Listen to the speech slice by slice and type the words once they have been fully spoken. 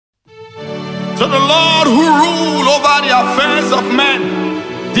To the Lord who rule over the affairs of men,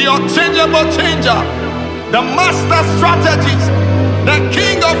 the unchangeable changer, the master strategist, the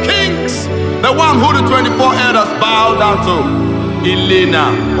King of kings, the one who the 24 elders bow down to.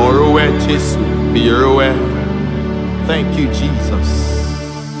 Elena Orowe Jesu Birowe. Thank you, Jesus.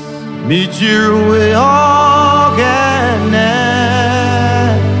 Mijiruwe ogene,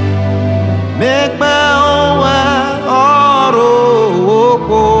 make me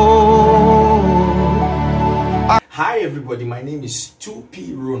Hi everybody, my name is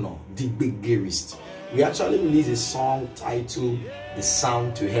 2P Rono, the Gbegerist. We actually released a song titled The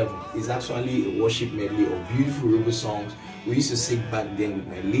Sound to Heaven. It's actually a worship medley of beautiful Yoruba songs we used to sing back then with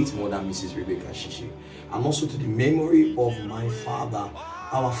my late mother, Mrs. Rebecca Shishi. And also to the memory of my father,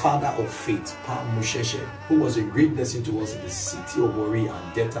 our father of faith, Pa Musheshe, who was a great blessing to us in the city of Warri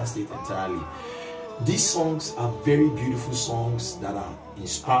and Delta State entirely. These songs are very beautiful songs that are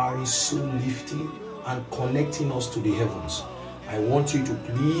inspiring, soul lifting, and connecting us to the heavens. I want you to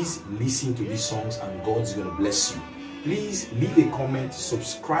please listen to these songs and God's gonna bless you. Please leave a comment,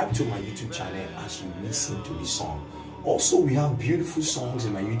 subscribe to my YouTube channel as you listen to this song. Also, we have beautiful songs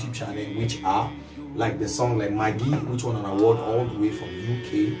in my YouTube channel which are like the song like Maggie, which won an award all the way from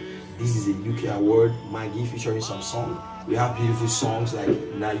UK. This is a UK award, Maggie featuring some song. We have beautiful songs like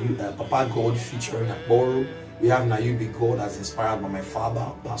Papa God featuring Akboro. We have Now You Be God as inspired by my father,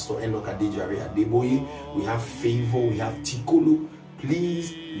 Pastor Enoch Adejare Adeboye. We have Favor, we have Tikolo.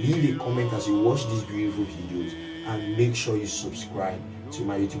 Please leave a comment as you watch these beautiful videos and make sure you subscribe to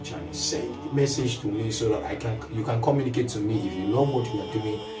my YouTube channel. Send a message to me so that you can communicate to me if you love what you are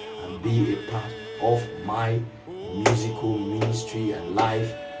doing and be a part of my musical ministry and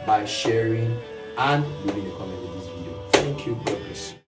life by sharing and leaving a comment in this video. Thank you. God bless you.